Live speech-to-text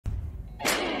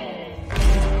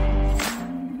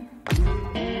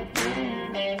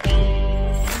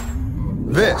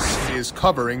This is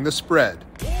Covering the Spread,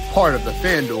 part of the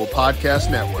FanDuel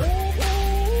Podcast Network.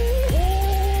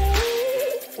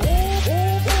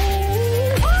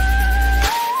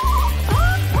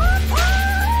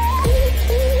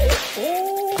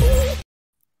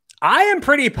 I am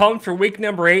pretty pumped for week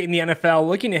number 8 in the NFL.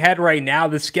 Looking ahead right now,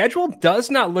 the schedule does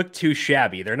not look too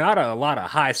shabby. There are not a lot of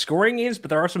high-scoring games,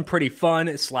 but there are some pretty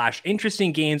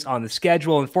fun/interesting games on the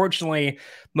schedule. Unfortunately,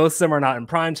 most of them are not in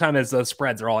prime time, as those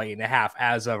spreads are all 8.5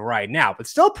 as of right now. But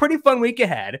still a pretty fun week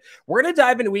ahead. We're going to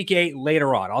dive into week 8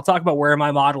 later on. I'll talk about where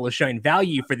my model is showing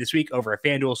value for this week over at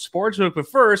FanDuel Sportsbook. But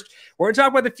first, we're going to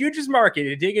talk about the futures market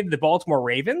and dig into the Baltimore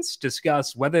Ravens,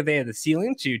 discuss whether they have the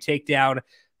ceiling to take down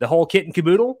the whole kit and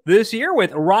caboodle this year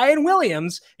with Ryan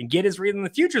Williams and get his read on the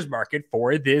futures market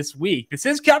for this week. This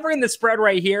is Covering the Spread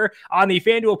right here on the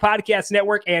FanDuel Podcast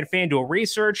Network and FanDuel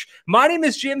Research. My name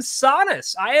is Jim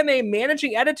Sonis. I am a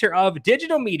managing editor of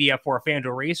digital media for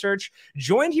FanDuel Research,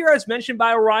 joined here as mentioned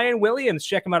by Ryan Williams.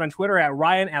 Check him out on Twitter at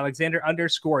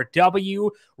RyanAlexander_W.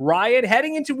 Ryan,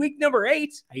 heading into week number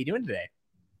 8. How you doing today?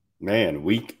 Man,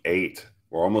 week 8.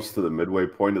 We're almost to the midway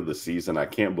point of the season. I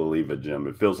can't believe it, Jim.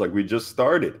 It feels like we just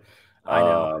started. I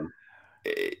know.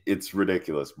 It's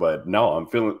ridiculous, but no, I'm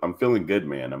feeling good,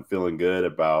 man. I'm feeling good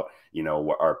about,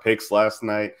 our picks last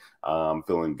night. I'm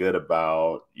feeling good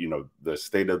about, the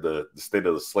state of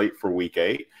the slate for week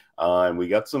 8. And we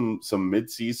got some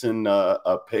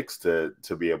midseason picks to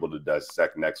be able to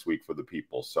dissect next week for the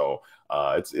people. So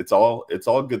it's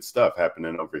all good stuff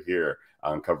happening over here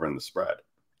on Covering the Spread.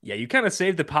 Yeah, you kind of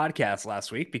saved the podcast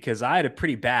last week because I had a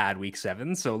pretty bad week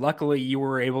 7. So luckily you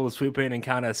were able to swoop in and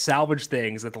kind of salvage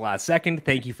things at the last second.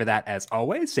 Thank you for that, as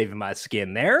always, saving my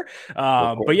skin there.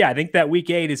 But yeah, I think that week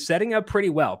 8 is setting up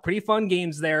pretty well. Pretty fun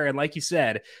games there. And like you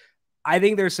said, I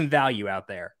think there's some value out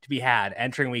there to be had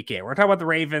entering week 8. We're talking about the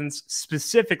Ravens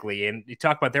specifically, and you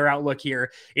talk about their outlook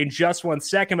here in just one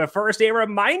second. But first, a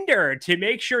reminder to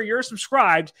make sure you're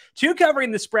subscribed to Covering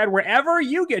the Spread wherever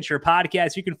you get your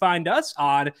podcasts. You can find us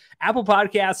on Apple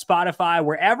Podcasts, Spotify,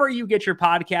 wherever you get your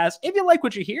podcasts. If you like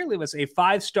what you hear, leave us a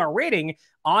 5-star rating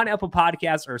on Apple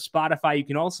Podcasts or Spotify. You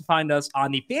can also find us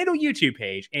on the FanDuel YouTube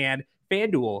page and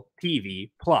FanDuel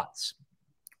TV Plus.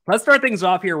 Let's start things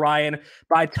off here, Ryan,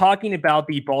 by talking about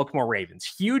the Baltimore Ravens.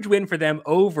 Huge win for them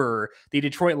over the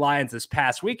Detroit Lions this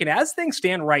past week. And as things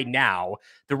stand right now,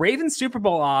 the Ravens Super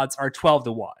Bowl odds are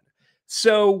 12-1.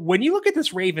 So when you look at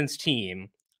this Ravens team,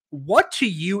 what to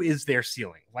you is their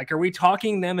ceiling? Like, are we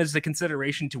talking them as the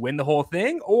consideration to win the whole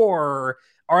thing? Or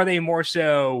are they more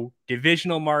so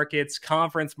divisional markets,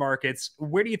 conference markets?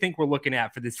 Where do you think we're looking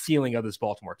at for the ceiling of this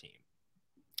Baltimore team?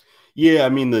 Yeah, I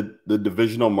mean, the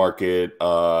divisional market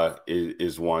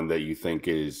is one that you think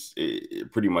is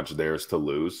pretty much theirs to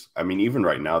lose. I mean, even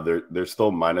right now, they're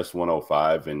still minus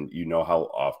 105, and you know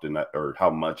how often or how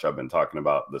much I've been talking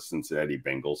about the Cincinnati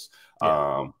Bengals,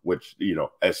 which,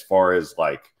 as far as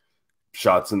like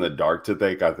shots in the dark to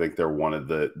take, I think they're one of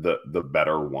the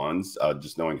better ones,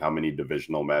 just knowing how many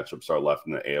divisional matchups are left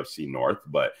in the AFC North.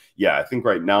 But yeah, I think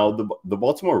right now the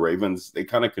Baltimore Ravens, they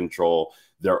kind of control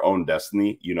their own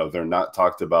destiny. They're not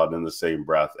talked about in the same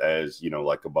breath as,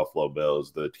 like the Buffalo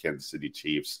Bills, the Kansas City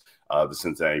Chiefs, the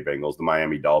Cincinnati Bengals, the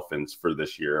Miami Dolphins for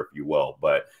this year, if you will.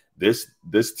 But this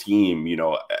team,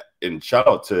 and shout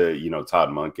out to, Todd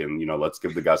Monken, let's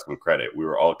give the guys some credit. We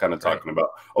were all kind of talking about,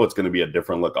 it's going to be a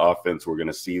different look offense. We're going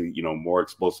to see, more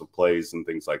explosive plays and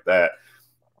things like that.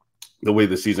 The way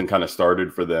the season kind of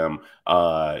started for them,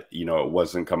 it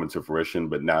wasn't coming to fruition,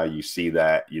 but now you see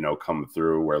that, come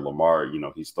through where Lamar,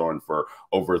 he's throwing for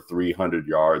over 300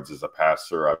 yards as a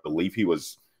passer. I believe he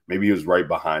was right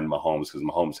behind Mahomes, because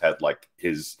Mahomes had like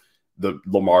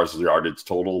Lamar's yardage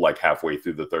total like halfway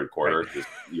through the third quarter, just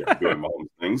doing Mahomes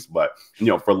things. But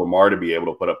for Lamar to be able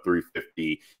to put up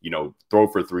 350, throw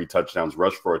for 3 touchdowns,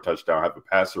 rush for a touchdown, have a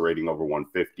passer rating over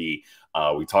 150.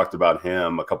 We talked about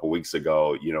him a couple weeks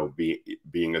ago,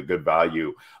 being a good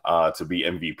value to be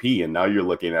MVP, and now you're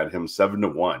looking at him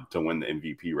 7-1 to win the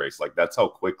MVP race. Like, that's how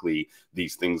quickly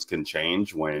these things can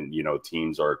change when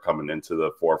teams are coming into the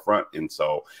forefront. And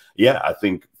so, yeah, I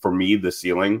think for me, the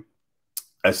ceiling,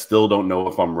 I still don't know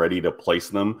if I'm ready to place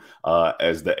them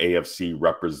as the AFC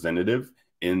representative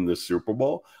in the Super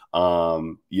Bowl.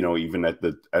 Even at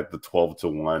the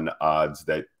 12-1 odds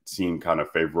that seem kind of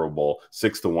favorable,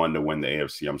 6-1 to win the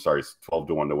AFC. I'm sorry,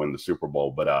 12-1 to win the Super Bowl.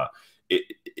 But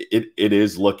it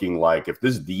is looking like if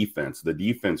the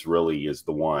defense really is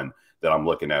the one that I'm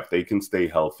looking at. If they can stay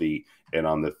healthy and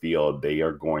on the field, they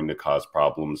are going to cause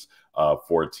problems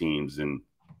for teams. And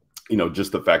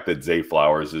just the fact that Zay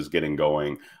Flowers is getting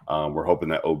going. We're hoping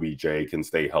that OBJ can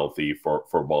stay healthy for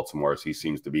Baltimore, as he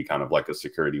seems to be kind of like a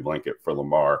security blanket for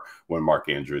Lamar when Mark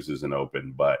Andrews isn't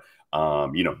open. But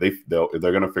they're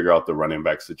going to figure out the running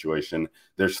back situation.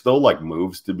 There's still like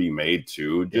moves to be made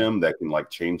too, Jim, that can like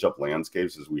change up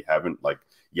landscapes, as we haven't like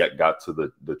yet got to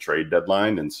the trade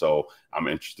deadline. And so I'm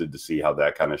interested to see how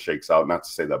that kind of shakes out. Not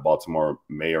to say that Baltimore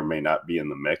may or may not be in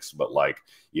the mix, but like,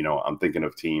 I'm thinking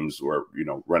of teams where,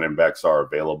 running backs are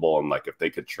available. And like, if they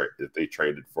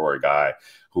traded for a guy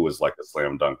who was like a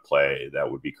slam dunk play, that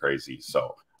would be crazy.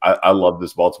 So I love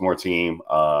this Baltimore team.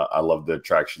 I love the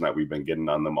traction that we've been getting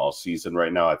on them all season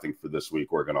right now. I think for this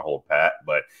week, we're going to hold pat,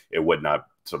 but it would not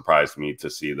surprise me to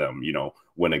see them,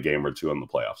 win a game or two in the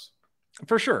playoffs.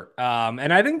 For sure.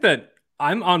 And I think that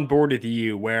I'm on board with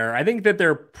you, where I think that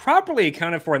they're properly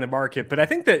accounted for in the market. But I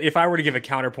think that if I were to give a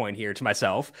counterpoint here to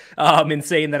myself, in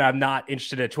saying that I'm not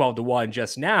interested at 12-1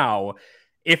 just now,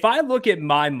 if I look at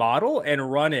my model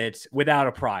and run it without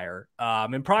a prior,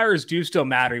 and priors do still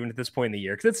matter even at this point in the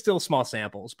year, because it's still small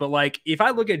samples. But like, if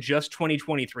I look at just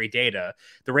 2023 data,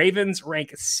 the Ravens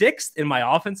rank 6th in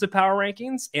my offensive power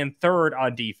rankings and 3rd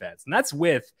on defense. And that's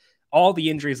with all the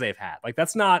injuries they've had. Like,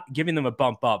 that's not giving them a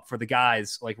bump up for the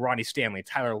guys like Ronnie Stanley,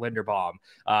 Tyler Linderbaum,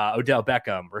 Odell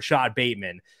Beckham, Rashad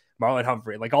Bateman, Marlon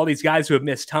Humphrey, like all these guys who have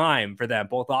missed time for them,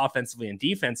 both offensively and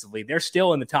defensively. They're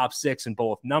still in the top 6 in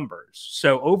both numbers.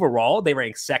 So overall, they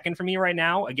rank 2nd for me right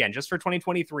now, again, just for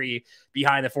 2023,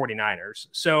 behind the 49ers.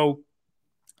 So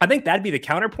I think that'd be the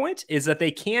counterpoint, is that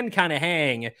they can kind of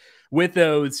hang with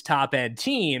those top end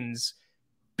teams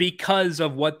because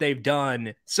of what they've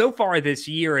done so far this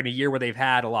year, in a year where they've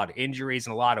had a lot of injuries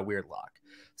and a lot of weird luck.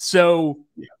 So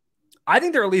I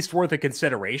think they're at least worth a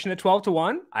consideration at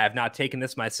 12-1. I have not taken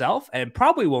this myself and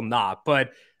probably will not,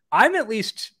 but I'm at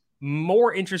least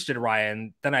more interested,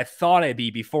 Ryan, than I thought I'd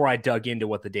be before I dug into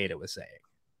what the data was saying.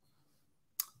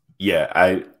 Yeah,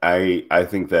 I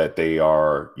think that they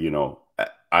are,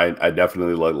 I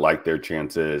definitely like their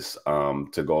chances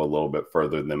to go a little bit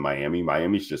further than Miami.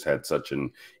 Miami's just had such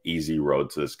an easy road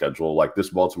to the schedule. Like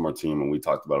this Baltimore team, and we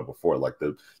talked about it before, like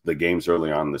the games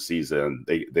early on in the season,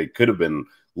 they could have been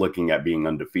looking at being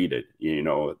undefeated,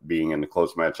 being in the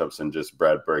close matchups and just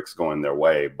Brad Bricks going their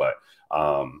way. But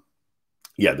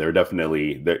they're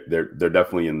definitely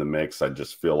in the mix. I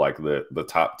just feel like the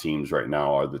top teams right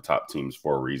now are the top teams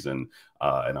for a reason,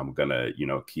 and I'm gonna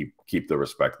keep the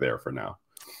respect there for now.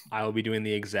 I will be doing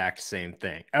the exact same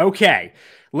thing. Okay,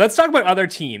 let's talk about other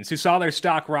teams who saw their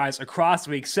stock rise across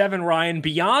week 7, Ryan,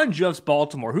 beyond just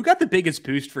Baltimore. Who got the biggest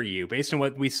boost for you based on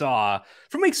what we saw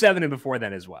from week 7 and before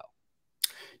then as well?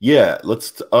 Yeah,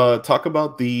 let's talk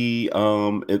about the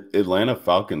Atlanta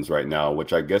Falcons right now,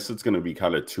 which I guess it's going to be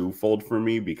kind of twofold for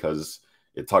me, because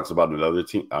it talks about another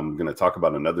team. I'm going to talk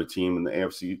about another team in the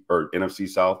AFC or NFC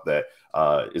South that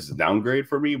is a downgrade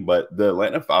for me. But the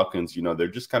Atlanta Falcons, they're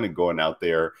just kind of going out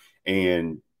there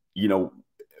and,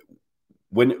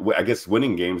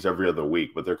 winning games every other week,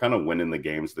 but they're kind of winning the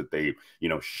games that they,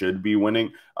 should be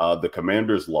winning. The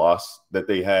Commanders' loss that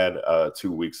they had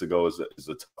 2 weeks ago is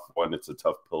a tough one. It's a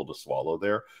tough pill to swallow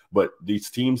there. But these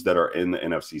teams that are in the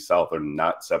NFC South are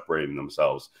not separating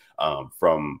themselves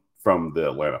from the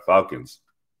Atlanta Falcons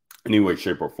any way,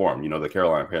 shape, or form. The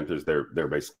Carolina Panthers, they're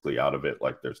basically out of it.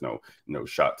 Like there's no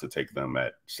shot to take them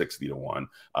at 60-1,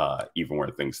 even where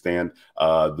things stand.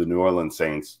 The New Orleans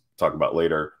Saints, talk about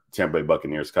later. Tampa Bay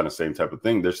Buccaneers, kind of same type of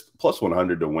thing. There's plus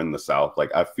 100 to win the South.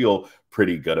 Like I feel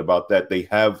pretty good about that. They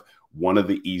have one of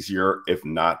the easier, if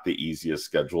not the easiest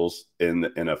schedules in the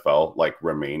NFL, like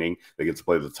remaining. They get to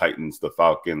play the Titans, the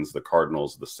Falcons, the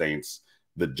Cardinals, the Saints,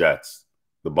 the Jets,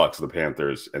 the Bucks, the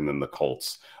Panthers, and then the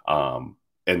Colts,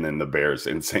 and then the Bears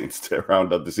and Saints to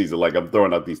round up the season. Like I'm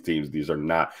throwing out these teams. These are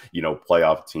not,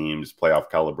 playoff teams,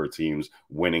 playoff caliber teams,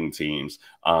 winning teams.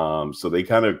 So they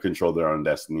kind of control their own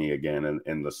destiny again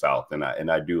in the South. And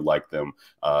I do like them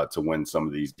to win some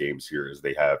of these games here, as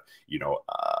they have,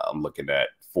 I'm looking at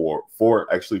four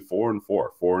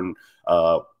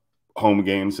home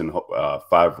games and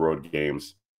 5 road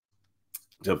games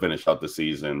to finish out the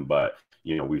season. But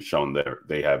we've shown that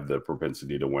they have the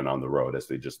propensity to win on the road, as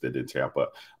they just did in Tampa.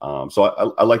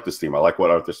 So I like this team. I like what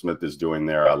Arthur Smith is doing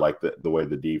there. I like the way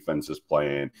the defense is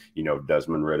playing.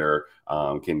 Desmond Ridder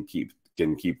can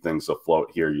keep things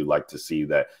afloat here. You like to see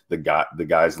that the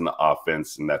guys in the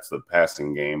offense, and that's the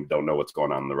passing game, don't know what's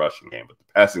going on in the rushing game, but the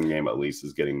passing game at least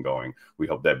is getting going. We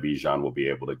hope that Bijan will be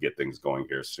able to get things going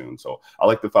here soon. So I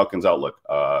like the Falcons' outlook,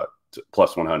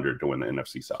 plus 100 to win the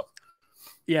NFC South.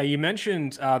 Yeah, you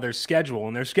mentioned their schedule,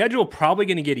 and their schedule probably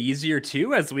going to get easier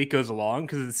too as the week goes along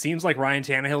because it seems like Ryan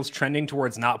Tannehill's trending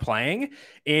towards not playing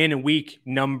in week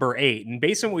number 8. And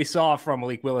based on what we saw from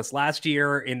Malik Willis last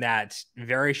year in that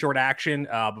very short action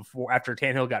after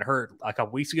Tannehill got hurt a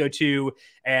couple weeks ago too,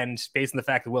 and based on the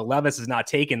fact that Will Levis has not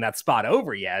taken that spot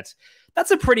over yet,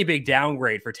 that's a pretty big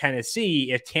downgrade for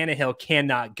Tennessee if Tannehill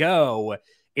cannot go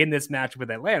in this matchup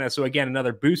with Atlanta. So again,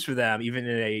 another boost for them, even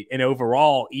in an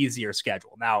overall easier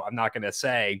schedule. Now, I'm not going to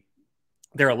say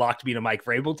they're a lock to beat a Mike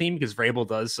Vrabel team because Vrabel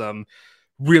does some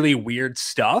really weird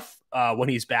stuff when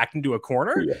he's backed into a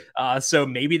corner. Yeah. So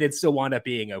maybe they'd still wind up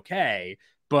being okay,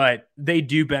 but they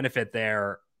do benefit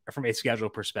there from a schedule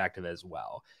perspective as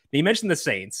well. Now, you mentioned the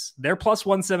Saints. They're plus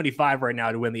 175 right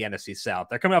now to win the NFC South.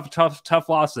 They're coming off a tough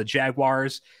loss to the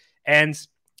Jaguars. And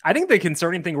I think the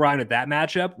concerning thing, Ryan, with that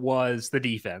matchup was the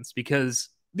defense, because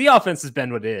the offense has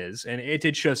been what it is, and it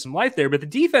did show some life there, but the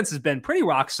defense has been pretty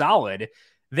rock solid.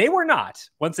 They were not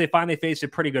once they finally faced a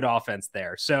pretty good offense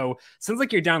there. So sounds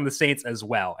like you're down the Saints as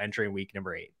well entering week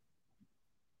number 8.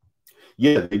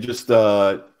 Yeah, they just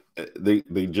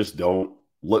they just don't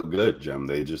look good, Jim.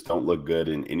 They just don't look good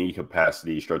in any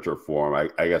capacity, stretch, or form.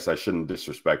 I guess I shouldn't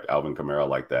disrespect Alvin Kamara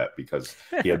like that because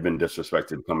he had been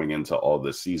disrespected coming into all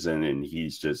this season, and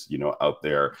he's just, out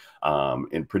there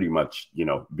and pretty much,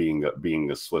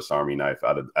 being a Swiss Army knife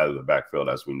out of the backfield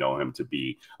as we know him to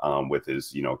be, with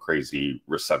his, crazy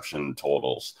reception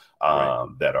totals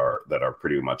that are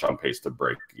pretty much on pace to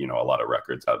break, a lot of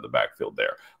records out of the backfield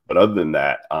there. But other than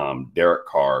that, Derek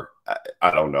Carr,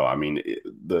 I don't know. I mean,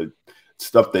 the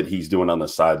stuff that he's doing on the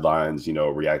sidelines,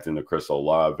 reacting to Chris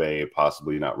Olave,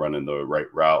 possibly not running the right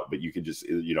route, but you could just,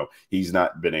 he's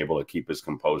not been able to keep his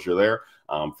composure there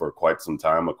for quite some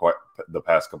time, the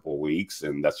past couple of weeks.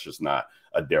 And that's just not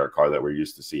a Derek Carr that we're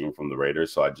used to seeing from the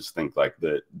Raiders. So I just think like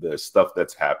the stuff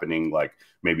that's happening, like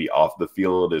maybe off the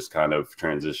field is kind of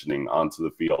transitioning onto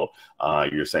the field.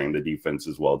 You're saying the defense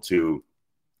as well too,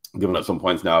 giving up some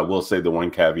points. Now, I will say the one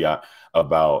caveat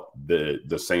about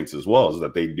the Saints as well is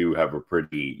that they do have a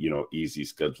pretty, easy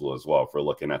schedule as well for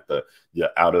looking at the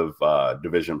out of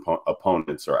division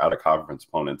opponents or out of conference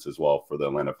opponents as well for the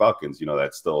Atlanta Falcons.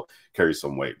 That still carries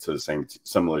some weight to the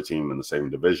similar team in the same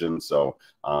division. So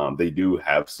they do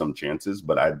have some chances,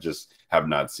 but I just have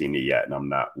not seen it yet. And I'm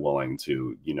not willing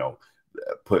to,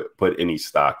 put any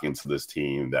stock into this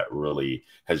team that really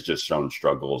has just shown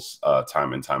struggles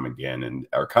time and time again and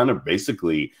are kind of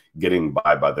basically getting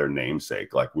by their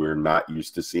namesake. Like, we're not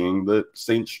used to seeing the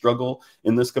Saints struggle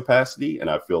in this capacity. And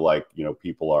I feel like,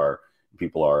 people are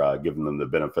giving them the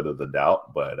benefit of the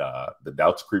doubt, but the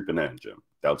doubt's creeping in, Jim.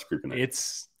 Doubt's creeping in.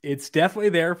 It's definitely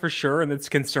there for sure. And it's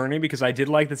concerning because I did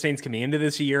like the Saints coming into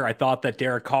this year. I thought that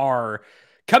Derek Carr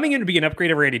coming in to be an upgrade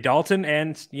of Randy Dalton.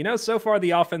 And, so far the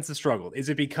offense has struggled. Is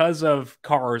it because of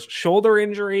Carr's shoulder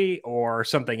injury or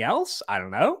something else? I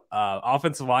don't know.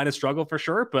 Offensive line has struggled for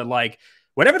sure. But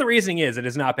whatever the reasoning is, it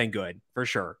has not been good for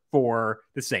sure for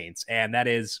the Saints. And that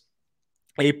is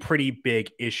a pretty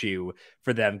big issue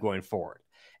for them going forward.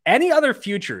 Any other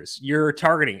futures you're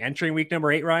targeting entering week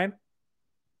number 8, Ryan?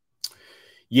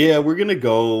 Yeah, we're going to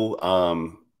go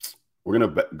we're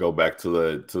going to go back to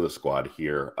the squad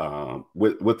here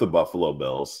with the Buffalo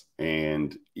Bills.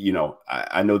 And,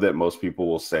 I know that most people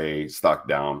will say stock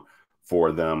down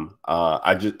for them.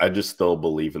 I just still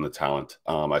believe in the talent.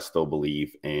 I still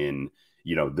believe in,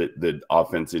 the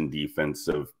offense and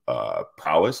defensive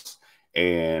prowess.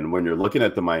 And when you're looking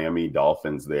at the Miami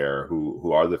Dolphins there,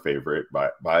 who are the favorite by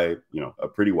a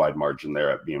pretty wide margin there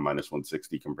at being minus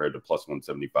 160 compared to plus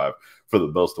 175 for the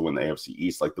Bills to win the AFC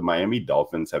East, like the Miami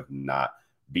Dolphins have not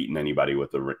beaten anybody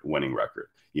with a winning record,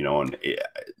 and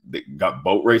they got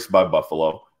boat raced by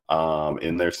Buffalo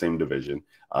in their same division.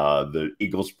 The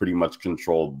Eagles pretty much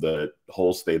controlled the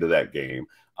whole state of that game.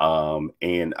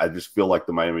 And I just feel like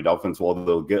the Miami Dolphins, while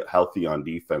they'll get healthy on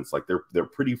defense, like they're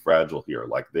pretty fragile here.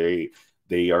 Like they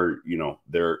are,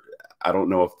 I don't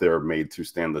know if they're made to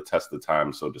stand the test of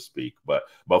time, so to speak, but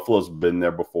Buffalo's been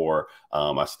there before.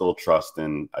 I still trust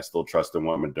in what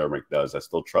McDermott does. I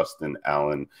still trust in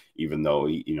Allen, even though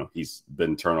he's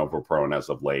been turnover prone as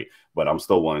of late, but I'm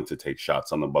still willing to take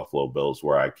shots on the Buffalo Bills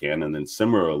where I can. And then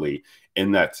similarly,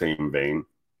 in that same vein,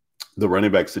 the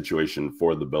running back situation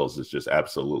for the Bills is just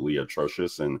absolutely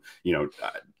atrocious. And,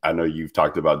 I know you've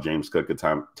talked about James Cook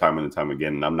time and time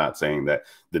again, and I'm not saying that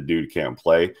the dude can't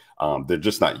play. They're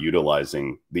just not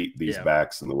utilizing these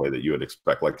backs in the way that you would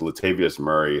expect. Like Latavius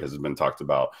Murray has been talked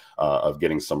about of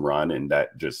getting some run, and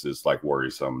that just is like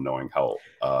worrisome knowing how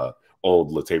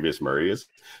old Latavius Murray is.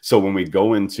 So when we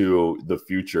go into the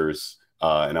futures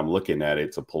and I'm looking at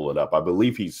it to pull it up, I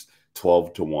believe he's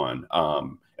 12 to 1.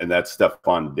 And that's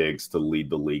Stephon Diggs to lead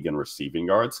the league in receiving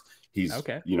yards. He's,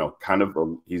 okay,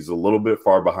 he's a little bit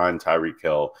far behind Tyreek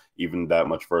Hill, even that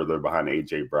much further behind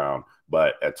AJ Brown.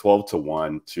 But at 12 to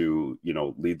 1 to,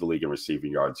 lead the league in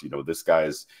receiving yards, this guy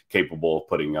is capable of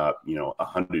putting up,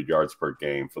 100 yards per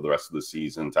game for the rest of the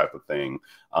season type of thing,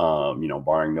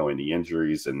 barring no any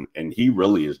injuries. And he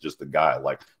really is just a guy.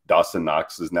 Like Dawson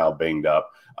Knox is now banged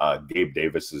up. Gabe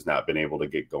Davis has not been able to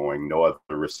get going. No other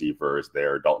receiver is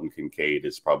there. Dalton Kincaid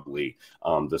is probably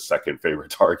the second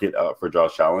favorite target for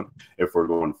Josh Allen if we're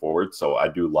going forward. So I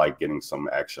do like getting some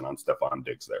action on Stephon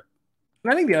Diggs there.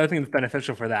 And I think the other thing that's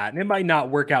beneficial for that, and it might not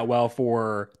work out well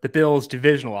for the Bills'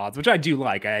 divisional odds, which I do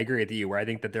like. I agree with you where I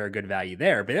think that they're a good value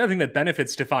there. But the other thing that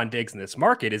benefits Stephon Diggs in this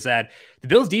market is that the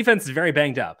Bills' defense is very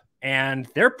banged up. And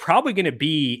they're probably going to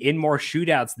be in more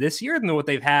shootouts this year than what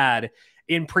they've had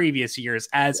in previous years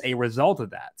as a result of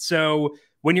that. So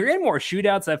when you're in more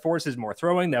shootouts, that forces more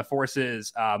throwing, that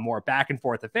forces more back and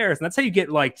forth affairs. And that's how you get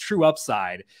like true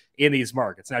upside in these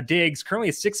markets. Now, Diggs currently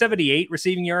is 678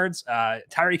 receiving yards.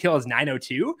 Tyreek Hill is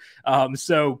 902.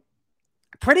 So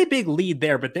pretty big lead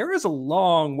there, but there is a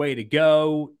long way to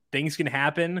go. Things can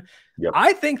happen. Yep.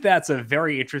 I think that's a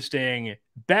very interesting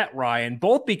bet, Ryan,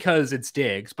 both because it's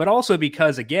Diggs, but also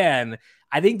because, again,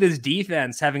 I think this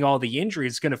defense having all the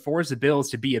injuries is going to force the Bills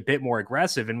to be a bit more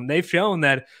aggressive. And they've shown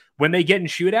that when they get in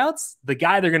shootouts, the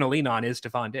guy they're going to lean on is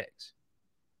Stephon Diggs.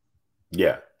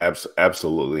 Yeah,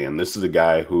 absolutely. And this is a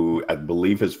guy who I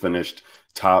believe has finished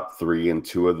top 3 in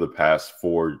 2 of the past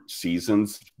 4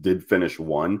 seasons, did finish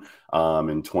 1 in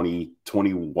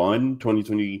 2021,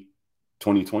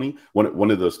 2020,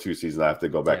 one of those 2 seasons. I have to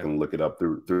go back and look it up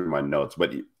through my notes,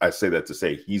 but I say that to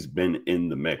say he's been in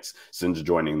the mix since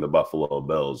joining the Buffalo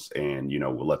Bills, and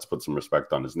let's put some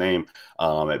respect on his name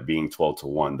at being 12 to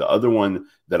 1. The other one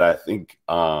that I think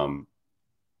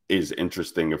is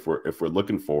interesting if we're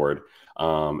looking forward,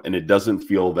 and it doesn't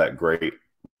feel that great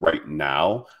right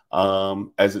now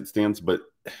as it stands, but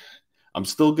I'm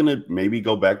still gonna maybe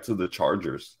go back to the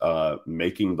Chargers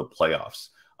making the playoffs.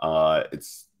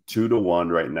 It's 2 to 1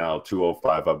 right now,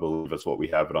 205, I believe that's what we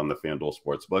have it on the FanDuel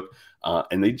Sportsbook.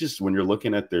 And they just, when you're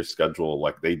looking at their schedule,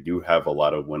 like they do have a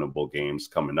lot of winnable games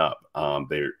coming up.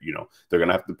 They're going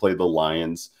to have to play the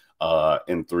Lions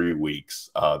in 3 weeks.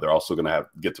 They're also going to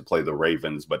get to play the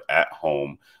Ravens, but at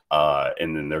home.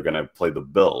 And then they're going to play the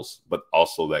Bills, but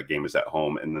also that game is at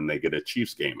home. And then they get a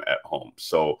Chiefs game at home.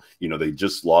 So, they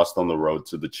just lost on the road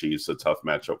to the Chiefs, a tough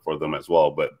matchup for them as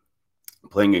well. But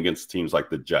playing against teams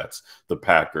like the Jets, the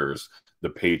Packers, the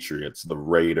Patriots, the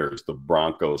Raiders, the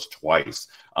Broncos twice,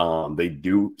 they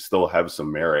do still have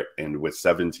some merit. And with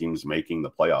 7 teams making the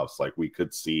playoffs, like we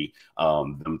could see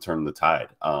them turn the tide,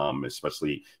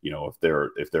 especially, if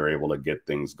they're able to get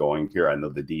things going here. I know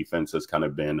the defense has kind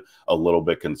of been a little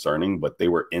bit concerning, but they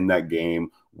were in that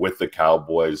game with the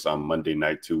Cowboys on Monday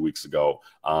night 2 weeks ago.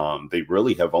 They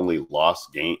really have only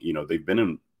lost game. They've been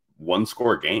in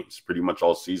 1-score games pretty much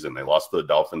all season. They lost to the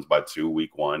Dolphins by 2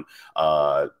 week 1,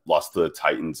 lost to the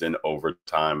Titans in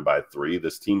overtime by 3.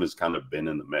 This team has kind of been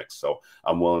in the mix. So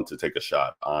I'm willing to take a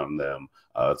shot on them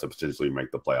to potentially make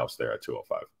the playoffs there at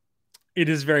 205. It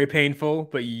is very painful,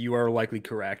 but you are likely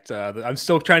correct. I'm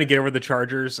still trying to get over the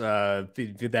Chargers.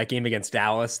 That game against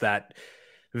Dallas, that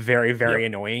very, very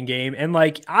annoying game. And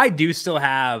I do still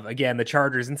have, again, the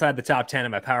Chargers inside the top 10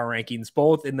 in my power rankings,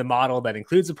 both in the model that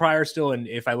includes the prior still, and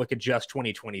if I look at just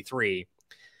 2023,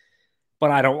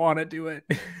 but I don't want to do it.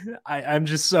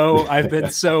 I've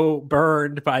been so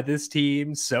burned by this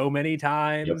team so many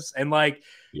times. And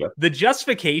the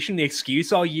justification, the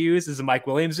excuse I'll use is a Mike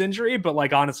Williams injury,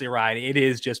 but honestly, Ryan, it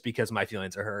is just because my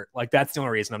feelings are hurt. That's the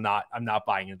only reason I'm not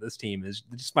buying into this team, is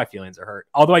just my feelings are hurt.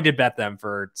 Although I did bet them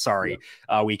for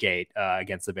week 8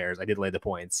 against the Bears. I did lay the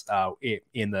points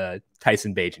in the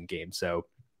Tyson Bagent game. So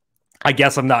I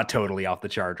guess I'm not totally off the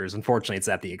Chargers. Unfortunately, it's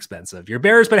at the expense of your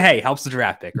Bears, but hey, helps the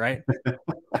draft pick, right?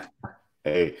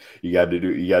 Hey, you got to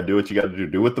do what you got to do.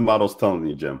 Do what the model's telling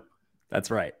you, Jim.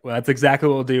 That's right. Well, that's exactly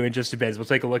what we'll do in just a bit. We'll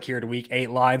take a look here at week 8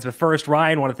 lines. But first,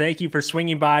 Ryan, I want to thank you for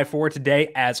swinging by for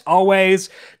today. As always,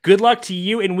 good luck to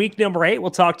you in week number 8. We'll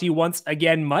talk to you once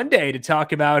again Monday to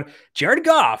talk about Jared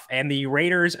Goff and the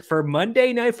Raiders for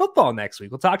Monday Night Football next week.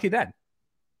 We'll talk to you then.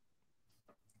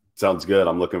 Sounds good.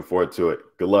 I'm looking forward to it.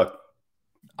 Good luck.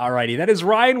 Alrighty, that is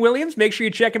Ryan Williams. Make sure you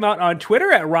check him out on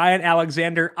Twitter at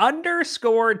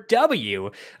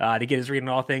RyanAlexander_W to get his read on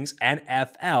all things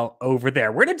NFL over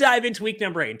there. We're going to dive into week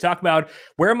number 8 and talk about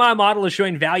where my model is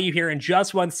showing value here in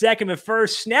just 1 second. But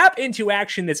first, snap into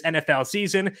action this NFL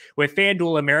season with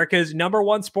FanDuel, America's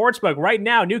 #1 sportsbook. Right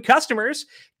now, new customers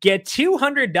get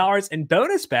 $200 in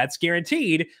bonus bets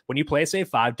guaranteed when you place a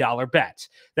 $5 bet.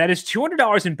 That is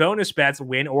 $200 in bonus bets,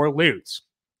 win or lose.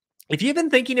 If you've been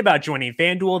thinking about joining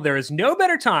FanDuel, there is no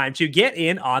better time to get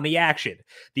in on the action.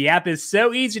 The app is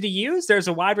so easy to use. There's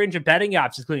a wide range of betting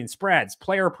options, including spreads,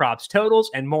 player props, totals,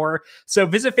 and more. So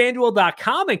visit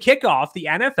FanDuel.com and kick off the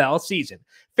NFL season.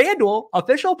 FanDuel,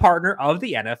 official partner of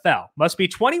the NFL. Must be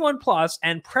 21 plus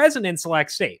and present in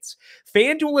select states.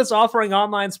 FanDuel is offering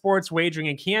online sports wagering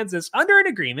in Kansas under an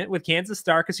agreement with Kansas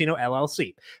Star Casino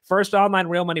LLC. First online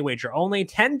real money wager only.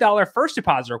 $10 first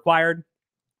deposit required.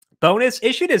 Bonus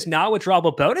issued as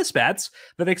non-withdrawable bonus bets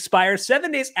that expire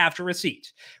 7 days after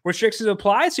receipt. Restrictions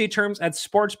apply. See terms at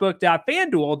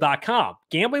sportsbook.fanduel.com.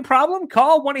 Gambling problem?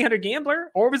 Call 1-800-GAMBLER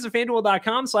or visit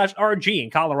fanduel.com/RG in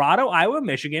Colorado, Iowa,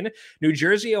 Michigan, New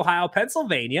Jersey, Ohio,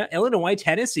 Pennsylvania, Illinois,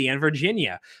 Tennessee, and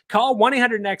Virginia. Call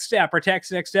 1-800-NEXT-STEP or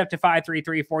text NEXT STEP to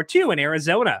 53342 in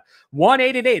Arizona.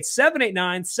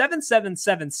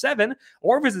 1-888-789-7777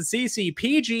 or visit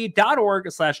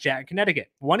ccpg.org/chat in Connecticut.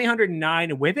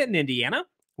 1-800-9-WITH-IT in Indiana.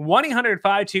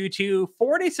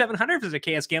 1-800-522-4700. Visit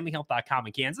ksgamblinghelp.com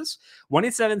in Kansas.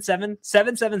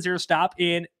 1-877-770-STOP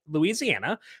in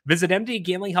Louisiana. Visit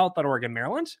mdgamblinghelp.org in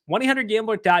Maryland.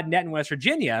 1-800-GAMBLER.net in West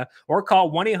Virginia. Or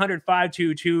call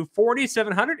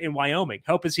 1-800-522-4700 in Wyoming.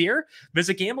 Hope is here.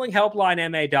 Visit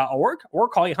gamblinghelplinema.org or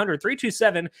call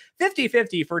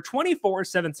 1-327-5050 for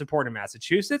 24/7 support in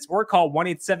Massachusetts. Or call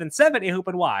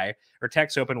 1-877-8-HOPE-NY or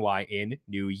text HOPE-NY in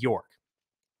New York.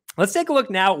 Let's take a look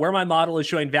now at where my model is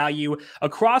showing value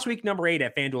across week number 8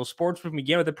 at FanDuel Sportsbook. We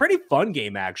begin with a pretty fun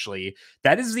game, actually.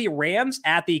 That is the Rams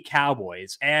at the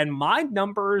Cowboys. And my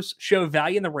numbers show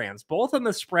value in the Rams, both on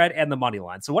the spread and the money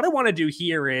line. So what I want to do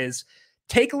here is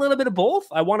take a little bit of both.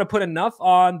 I want to put enough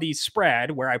on the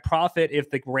spread where I profit if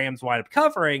the Rams wind up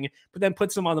covering, but then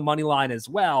put some on the money line as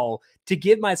well to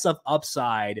give myself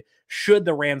upside should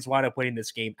the Rams wind up winning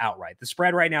this game outright. The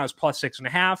spread right now is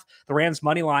 +6.5. The Rams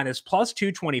money line is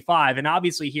 +225. And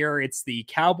obviously here it's the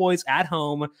Cowboys at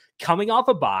home coming off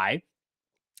a bye.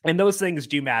 And those things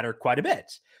do matter quite a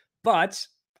bit. But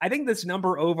I think this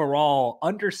number overall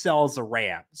undersells the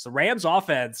Rams. The Rams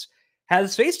offense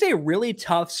has faced a really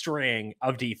tough string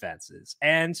of defenses.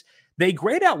 And they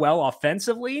grade out well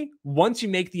offensively once you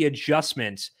make the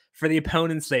adjustment for the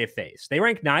opponents they face. They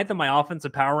rank 9th in my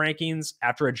offensive power rankings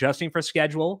after adjusting for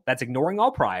schedule. That's ignoring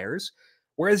all priors.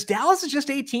 Whereas Dallas is just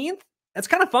 18th. That's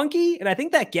kind of funky. And I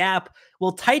think that gap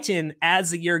will tighten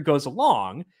as the year goes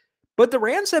along. But the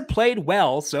Rams have played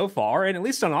well so far. And at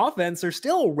least on offense, they're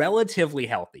still relatively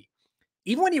healthy.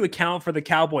 Even when you account for the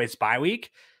Cowboys bye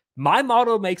week, my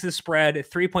model makes the spread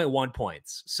 3.1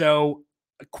 points. So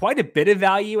quite a bit of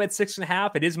value at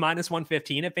 6.5. It is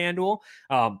 -115 at FanDuel.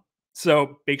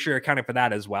 So make sure you're accounting for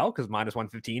that as well, because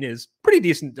 -115 is pretty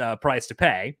decent price to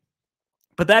pay.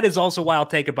 But that is also why I'll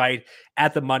take a bite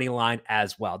at the money line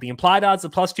as well. The implied odds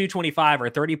of +225 are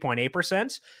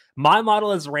 30.8%. My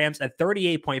model is Rams at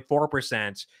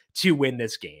 38.4% to win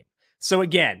this game. So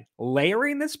again,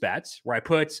 layering this bet where I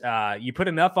put you put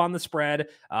enough on the spread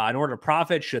in order to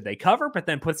profit should they cover, but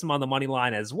then put some on the money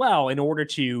line as well in order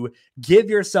to give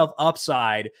yourself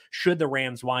upside should the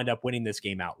Rams wind up winning this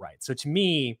game outright. So to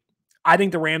me, I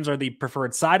think the Rams are the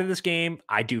preferred side of this game.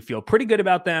 I do feel pretty good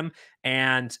about them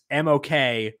and am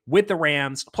okay with the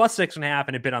Rams +6.5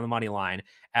 and a bit on the money line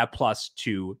at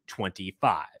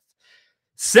 +225.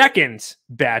 Second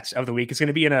bet of the week is going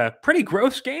to be in a pretty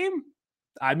gross game.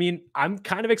 I mean, I'm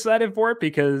kind of excited for it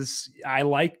because I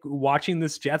like watching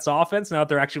this Jets offense now that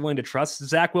they're actually willing to trust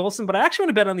Zach Wilson, but I actually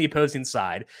want to bet on the opposing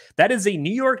side. That is the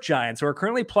New York Giants, who are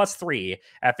currently +3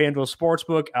 at FanDuel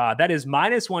Sportsbook. That is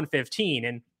 -115.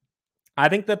 And I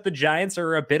think that the Giants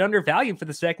are a bit undervalued for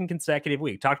the second consecutive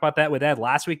week. Talked about that with Ed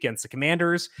last week against the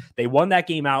Commanders. They won that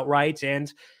game outright,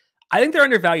 and I think they're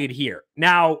undervalued here.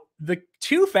 Now, the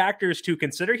two factors to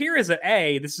consider here is that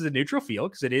A, this is a neutral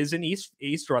field because it is in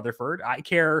East Rutherford. I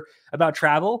care about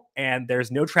travel, and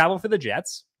there's no travel for the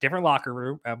Jets. Different locker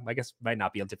room. I guess it might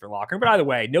not be a different locker room, but either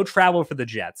way, no travel for the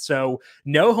Jets. So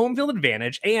no home field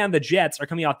advantage, and the Jets are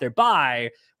coming off their bye,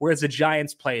 whereas the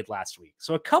Giants played last week.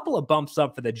 So a couple of bumps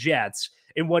up for the Jets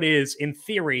in what is, in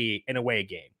theory, an away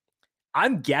game.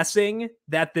 I'm guessing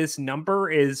that this number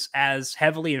is as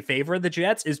heavily in favor of the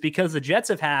Jets is because the Jets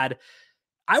have had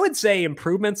I would say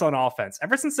improvements on offense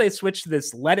ever since they switched to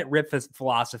this let it rip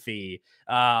philosophy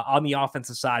on the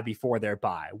offensive side before their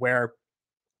bye, where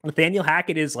Nathaniel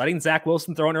Hackett is letting Zach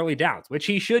Wilson throw in early downs, which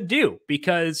he should do,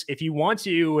 because if you want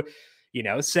to,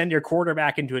 send your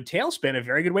quarterback into a tailspin, a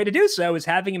very good way to do so is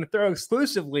having him throw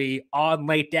exclusively on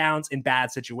late downs in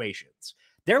bad situations.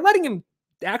 They're letting him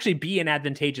actually be in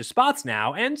advantageous spots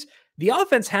now, and the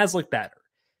offense has looked better.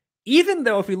 Even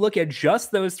though if we look at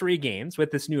just those 3 games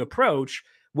with this new approach,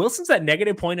 Wilson's at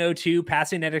negative 0.02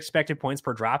 passing net expected points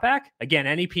per dropback. Again,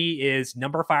 NEP is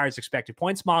numberFire's expected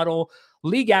points model.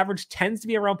 League average tends to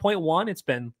be around 0.1. It's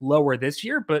been lower this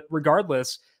year, but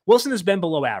regardless, Wilson has been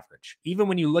below average, even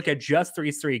when you look at just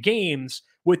 3 games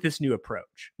with this new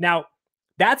approach. Now,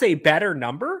 that's a better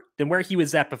number than where he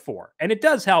was at before. And it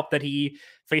does help that he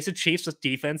faced a Chiefs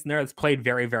defense and there that's played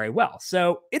very, very well.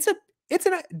 So it's a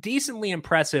decently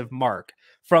impressive mark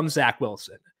from Zach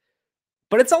Wilson.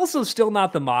 But it's also still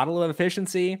not the model of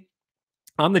efficiency.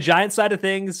 On the Giants side of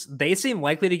things, they seem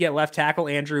likely to get left tackle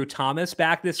Andrew Thomas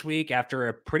back this week after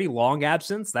a pretty long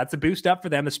absence. That's a boost up for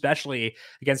them, especially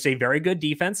against a very good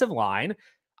defensive line.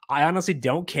 I honestly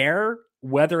don't care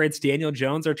whether it's Daniel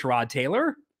Jones or Tyrod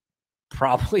Taylor.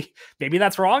 Probably, maybe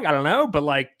that's wrong. I don't know.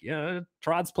 But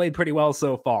Todd's played pretty well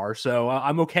so far. So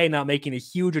I'm okay not making a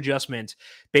huge adjustment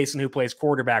based on who plays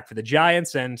quarterback for the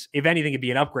Giants. And if anything, it'd be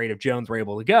an upgrade if Jones were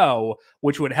able to go,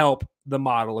 which would help the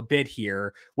model a bit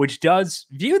here, which does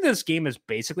view this game as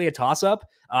basically a toss-up.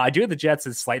 I do have the Jets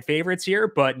as slight favorites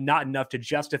here, but not enough to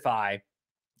justify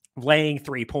laying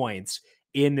 3 points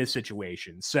in this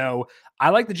situation. So I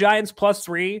like the Giants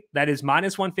 +3. That is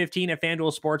minus 115 at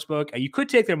FanDuel Sportsbook. You could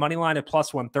take their money line at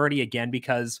plus 130 again,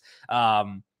 because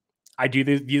I do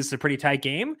view this a pretty tight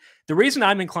game. The reason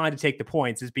I'm inclined to take the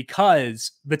points is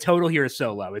because the total here is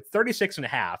so low. It's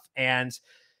 36.5. And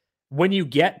when you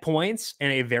get points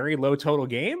in a very low total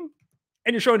game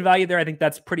and you're showing value there, I think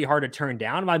that's pretty hard to turn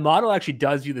down. My model actually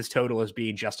does view this total as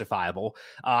being justifiable.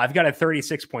 I've got a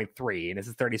 36.3 and it's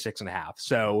a 36.5.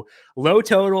 So low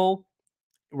total,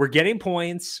 we're getting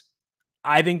points.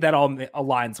 I think that all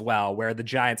aligns well, where the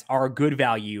Giants are a good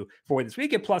value for this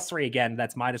week at +3. Again,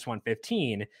 that's minus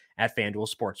 115 at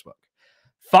FanDuel Sportsbook.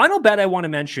 Final bet I want to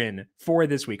mention for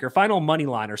this week, or final money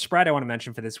line or spread I want to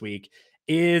mention for this week,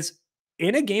 is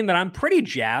in a game that I'm pretty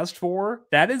jazzed for.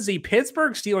 That is the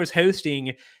Pittsburgh Steelers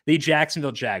hosting the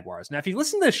Jacksonville Jaguars. Now, if you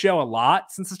listen to this show a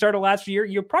lot since the start of last year,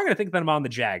 you're probably going to think that I'm on the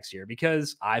Jags here,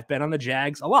 because I've been on the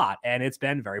Jags a lot and it's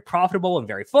been very profitable and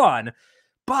very fun.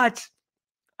 But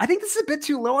I think this is a bit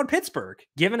too low on Pittsburgh,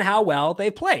 given how well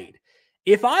they played.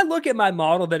 If I look at my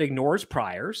model that ignores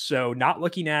priors, so not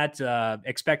looking at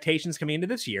expectations coming into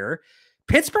this year,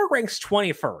 Pittsburgh ranks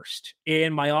 21st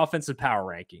in my offensive power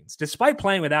rankings, despite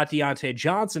playing without Deontay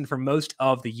Johnson for most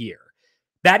of the year.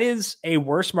 That is a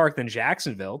worse mark than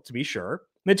Jacksonville, to be sure.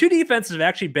 The two defenses have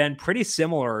actually been pretty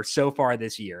similar so far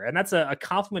this year, and that's a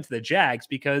compliment to the Jags,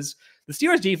 because the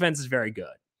Steelers' defense is very good.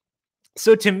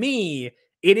 So to me,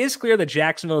 it is clear that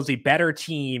Jacksonville is a better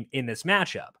team in this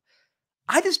matchup.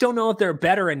 I just don't know if they're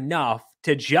better enough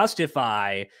to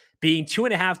justify being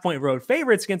 2.5-point road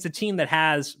favorites against a team that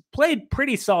has played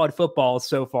pretty solid football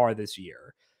so far this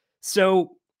year.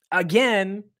 So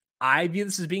again, I view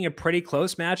this as being a pretty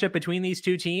close matchup between these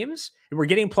two teams. And we're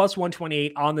getting plus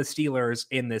 128 on the Steelers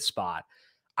in this spot.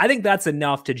 I think that's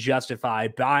enough to justify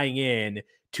buying in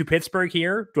to Pittsburgh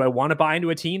here. Do I want to buy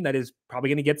into a team that is probably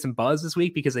going to get some buzz this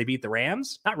week because they beat the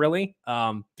Rams? Not really.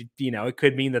 It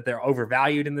could mean that they're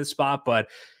overvalued in this spot, but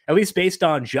at least based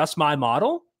on just my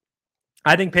model,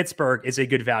 I think Pittsburgh is a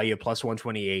good value at plus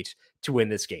 128 to win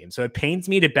this game. So it pains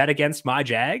me to bet against my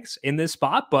Jags in this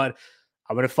spot, but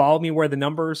I'm going to follow me where the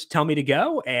numbers tell me to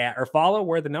go, or follow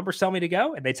where the numbers tell me to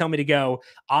go. And they tell me to go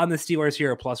on the Steelers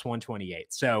here at plus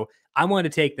 128. So I'm going to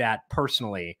take that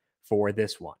personally for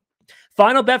this one.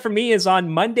 Final bet for me is on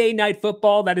Monday Night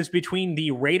Football. That is between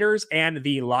the Raiders and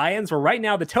the Lions, where right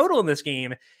now the total in this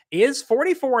game is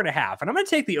 44.5. And I'm going to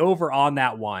take the over on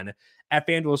that one at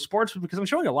FanDuel Sportsbook, because I'm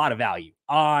showing a lot of value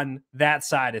on that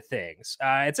side of things.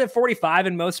 It's at 45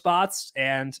 in most spots,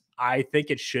 and I think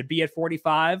it should be at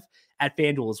 45 at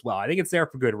FanDuel as well. I think it's there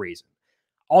for good reason.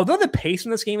 Although the pace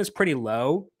in this game is pretty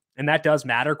low, and that does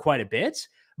matter quite a bit,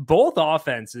 both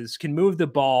offenses can move the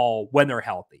ball when they're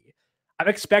healthy. I'm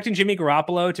expecting Jimmy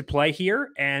Garoppolo to play here,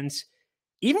 and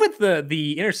even with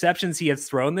the interceptions he has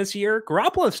thrown this year,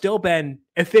 Garoppolo has still been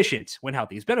efficient when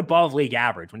healthy. He's been above league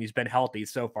average when he's been healthy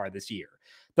so far this year.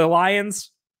 The Lions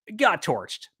got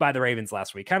torched by the Ravens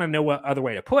last week. Kind of no other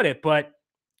way to put it, but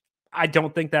I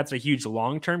don't think that's a huge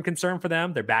long-term concern for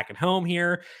them. They're back at home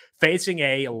here, facing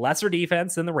a lesser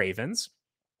defense than the Ravens.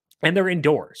 and they're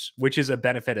indoors, which is a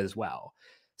benefit as well.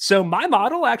 So my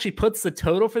model actually puts the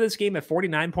total for this game at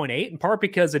 49.8, in part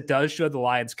because it does show the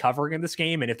Lions covering in this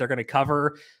game. And if they're going to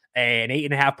cover an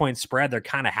 8.5 point spread, there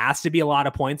kind of has to be a lot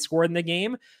of points scored in the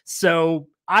game. So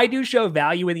I do show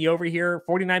value in the over here.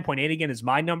 49.8 again is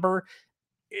my number.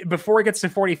 Before it gets to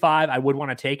 45, I would want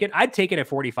to take it. I'd take it at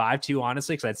 45 too,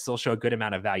 honestly, because I'd still show a good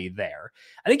amount of value there.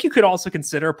 I think you could also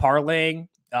consider parlaying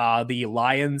the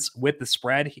Lions with the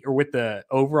spread or with the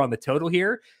over on the total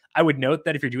here. I would note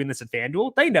that if you're doing this at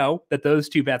FanDuel, they know that those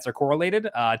two bets are correlated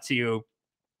to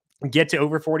get to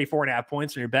over 44.5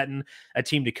 points when you're betting a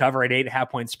team to cover an 8.5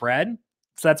 point spread.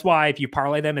 So that's why if you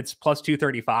parlay them, it's plus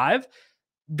 235.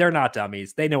 They're not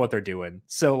dummies. They know what they're doing.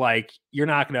 So like, you're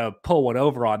not going to pull one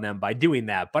over on them by doing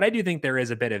that. But I do think there is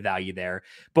a bit of value there.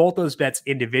 Both those bets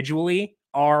individually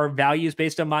are values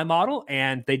based on my model,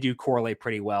 and they do correlate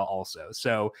pretty well also.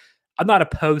 So I'm not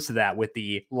opposed to that with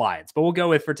the Lions, but we'll go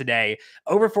with for today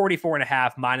over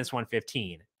 44.5 minus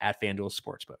 115 at FanDuel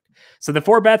Sportsbook. So the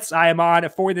 4 bets I am on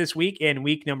for this week in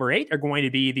week number 8 are going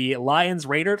to be the Lions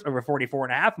Raiders over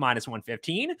 44.5 minus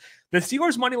 115, the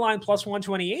Steelers money line plus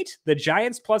 128, the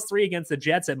Giants plus 3 against the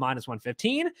Jets at minus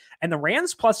 115, and the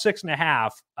Rams plus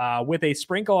 6.5 with a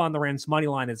sprinkle on the Rams money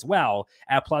line as well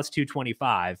at plus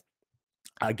 225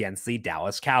 against the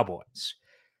Dallas Cowboys.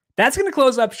 That's going to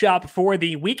close up shop for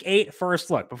the week 8 first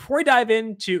look. Before we dive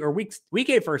into, or week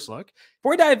 8 first look,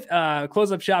 before we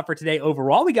close up shop for today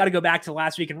overall, we got to go back to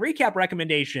last week and recap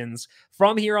recommendations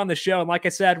from here on the show. And like I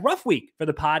said, rough week for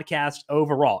the podcast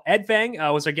overall. Ed Feng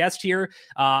was our guest here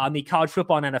on the college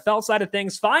football and NFL side of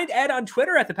things. Find Ed on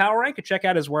Twitter at The Power Rank and check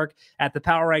out his work at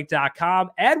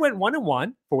thepowerrank.com. Ed went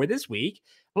 1-1 for this week.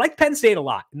 I like Penn State a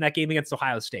lot in that game against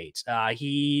Ohio State.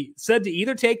 He said to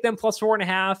either take them plus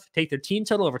 4.5, take their team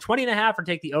total over 20.5, or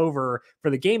take the over for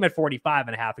the game at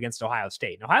 45.5 against Ohio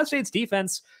State. And Ohio State's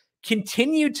defense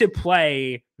continued to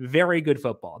play very good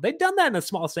football. They've done that in a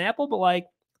small sample, but like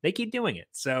they keep doing it.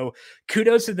 So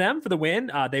kudos to them for the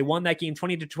win. They won that game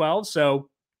 20-12. So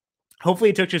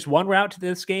hopefully it took just one route to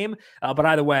this game, but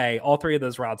either way, all 3 of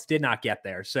those routes did not get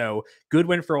there. So good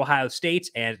win for Ohio State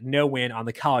and no win on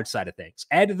the college side of things.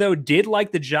 Ed, though, did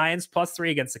like the Giants plus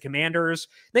 3 against the Commanders.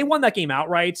 They won that game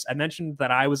outright. I mentioned that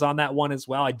I was on that one as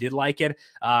well. I did like it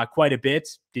quite a bit.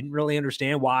 Didn't really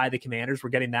understand why the Commanders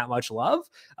were getting that much love,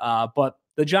 but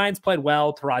the Giants played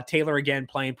well. Tyrod Taylor again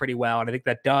playing pretty well, and I think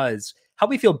that does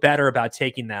help me feel better about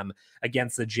taking them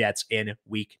against the Jets in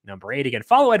week number 8. Again,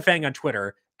 follow Ed Feng on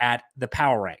Twitter at The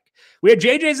Power Rank. We had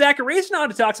JJ Zachariason on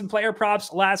to talk some player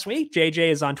props last week.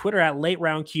 JJ is on Twitter at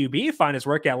LateRoundQB. Find his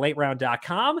work at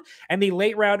LateRound.com and the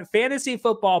Late Round Fantasy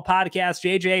Football Podcast.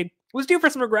 JJ was due for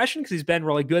some regression because he's been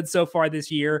really good so far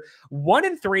this year.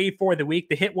 1-3 for the week.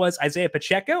 The hit was Isaiah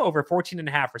Pacheco over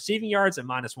 14.5 receiving yards at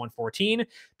minus 114.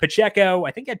 Pacheco,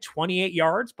 I think, had 28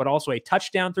 yards, but also a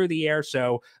touchdown through the air.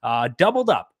 So doubled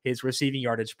up his receiving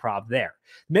yardage prop there.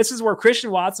 Misses were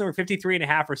Christian Watson over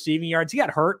 53.5 receiving yards. He got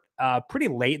hurt pretty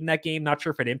late in that game. Not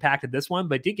sure if it impacted this one,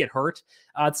 but did get hurt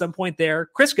at some point there.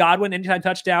 Chris Godwin, anytime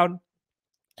touchdown.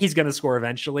 He's going to score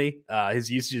eventually. His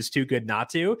usage is too good not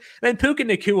to. Then Puka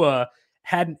Nacua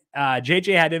had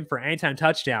JJ had him for anytime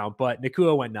touchdown, but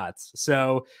Nacua went nuts.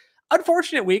 So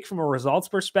unfortunate week from a results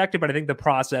perspective, but I think the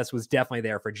process was definitely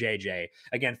there for JJ.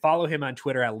 Again, follow him on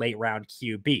Twitter at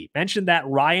LateRoundQB. Mentioned that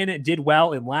Ryan did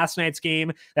well in last night's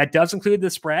game. That does include the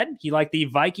spread. He liked the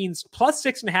Vikings plus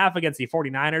 6.5 against the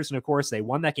 49ers. And of course, they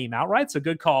won that game outright. So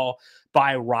good call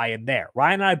by Ryan there.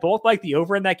 Ryan and I both like the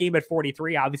over in that game at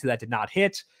 43. Obviously, that did not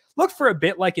hit. Looked for a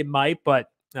bit like it might, but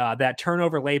that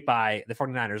turnover late by the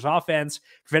 49ers offense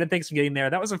prevented things from getting there.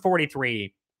 That was a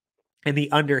 43, and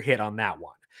the under hit on that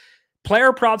one.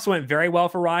 Player props went very well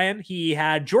for Ryan. He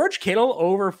had George Kittle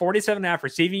over 47.5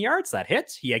 receiving yards. That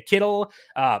hit. He had Kittle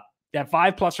at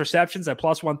 5+ receptions at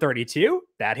plus 132.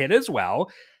 That hit as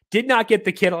well. Did not get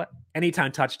the Kittle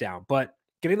anytime touchdown, but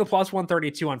getting the plus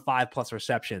 132 on 5+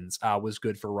 receptions was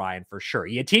good for Ryan for sure.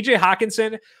 He had TJ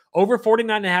Hawkinson over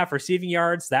 49.5 receiving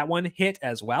yards. That one hit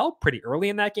as well pretty early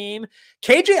in that game.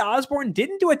 KJ Osborne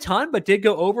didn't do a ton, but did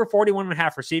go over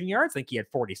 41.5 receiving yards. I think he had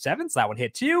 47, so that one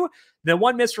hit too. The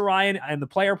one miss for Ryan and the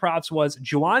player props was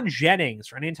Juwan Jennings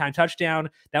for an anytime touchdown.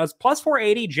 That was plus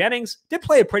 480. Jennings did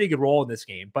play a pretty good role in this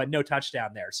game, but no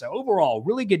touchdown there. So overall,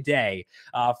 really good day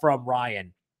from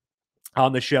Ryan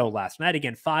on the show last night.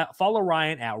 Again, follow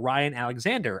Ryan at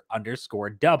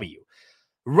RyanAlexander_W.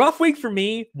 Rough week for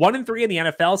me. 1-3 in the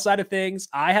NFL side of things.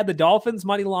 I had the Dolphins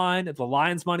money line, the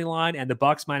Lions money line, and the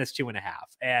Bucks minus 2.5.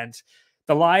 And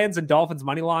the Lions and Dolphins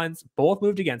money lines both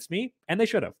moved against me, and they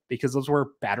should have, because those were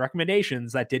bad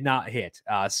recommendations that did not hit.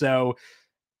 So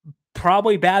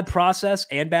Probably bad process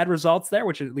and bad results there,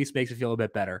 which at least makes it feel a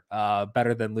bit better.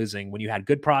 Better than losing when you had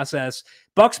good process.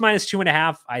 Bucks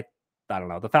 -2.5. I don't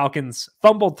know. The Falcons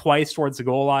fumbled twice towards the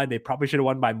goal line. They probably should have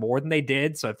won by more than they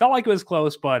did. So it felt like it was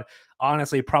close, but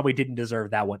honestly, probably didn't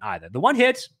deserve that one either. The one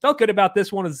hit, felt good about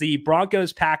this one, is the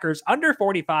Broncos-Packers under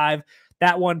 45.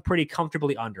 That one pretty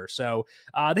comfortably under. So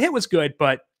the hit was good,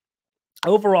 but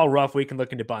overall rough week and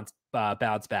looking to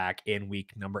bounce back in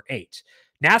week number 8.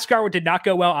 NASCAR did not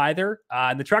go well either.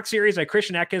 In the truck series,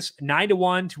 Christian Eckes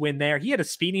 9-1 to win there. He had a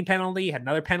speeding penalty, had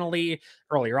another penalty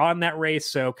earlier on in that race,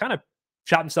 so kind of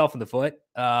shot himself in the foot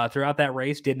throughout that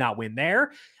race. Did not win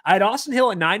there. I had Austin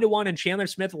Hill at 9-1 and Chandler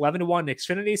Smith 11-1 in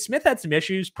Xfinity. Smith had some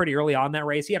issues pretty early on that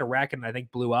race. He had a wreck and I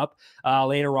think blew up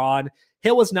later on.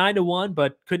 Hill was 9-1,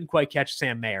 but couldn't quite catch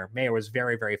Sam Mayer. Mayer was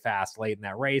very, very fast late in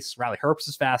that race. Riley Herbst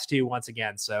was fast too, once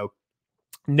again. So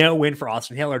no win for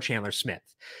Austin Hill or Chandler Smith.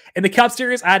 In the Cup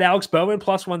Series, I had Alex Bowman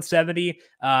 +170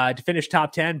 to finish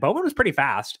top 10. Bowman was pretty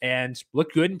fast and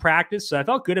looked good in practice, so I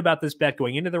felt good about this bet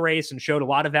going into the race and showed a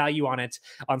lot of value on it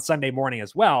on Sunday morning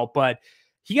as well. But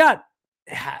he got,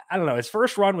 I don't know, his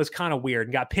first run was kind of weird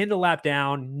and got pinned a lap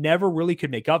down, never really could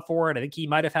make up for it. I think he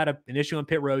might have had an issue on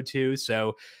pit road too,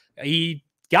 so he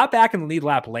got back in the lead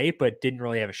lap late, but didn't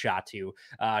really have a shot to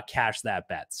cash that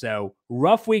bet. So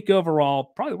rough week overall,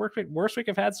 probably worst week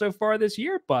I've had so far this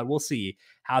year, but we'll see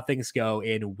how things go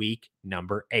in week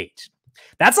number 8.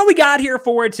 That's all we got here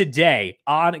for today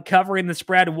on Covering the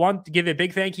Spread. Want to give a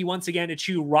big thank you once again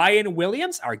to Ryan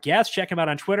Williams, our guest. Check him out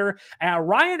on Twitter at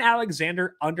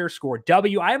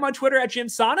RyanAlexander_W. I am on Twitter at Jim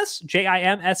Sannes,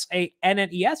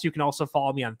 JimSannes. You can also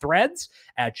follow me on Threads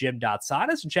at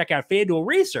Jim.Sannes and check out FanDuel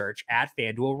Research at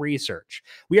FanDuel Research.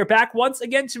 We are back once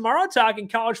again tomorrow talking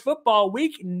college football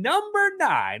week number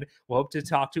 9. We'll hope to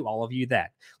talk to all of you then.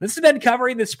 This has been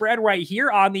Covering the Spread right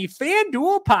here on the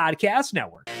FanDuel Podcast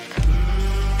Network.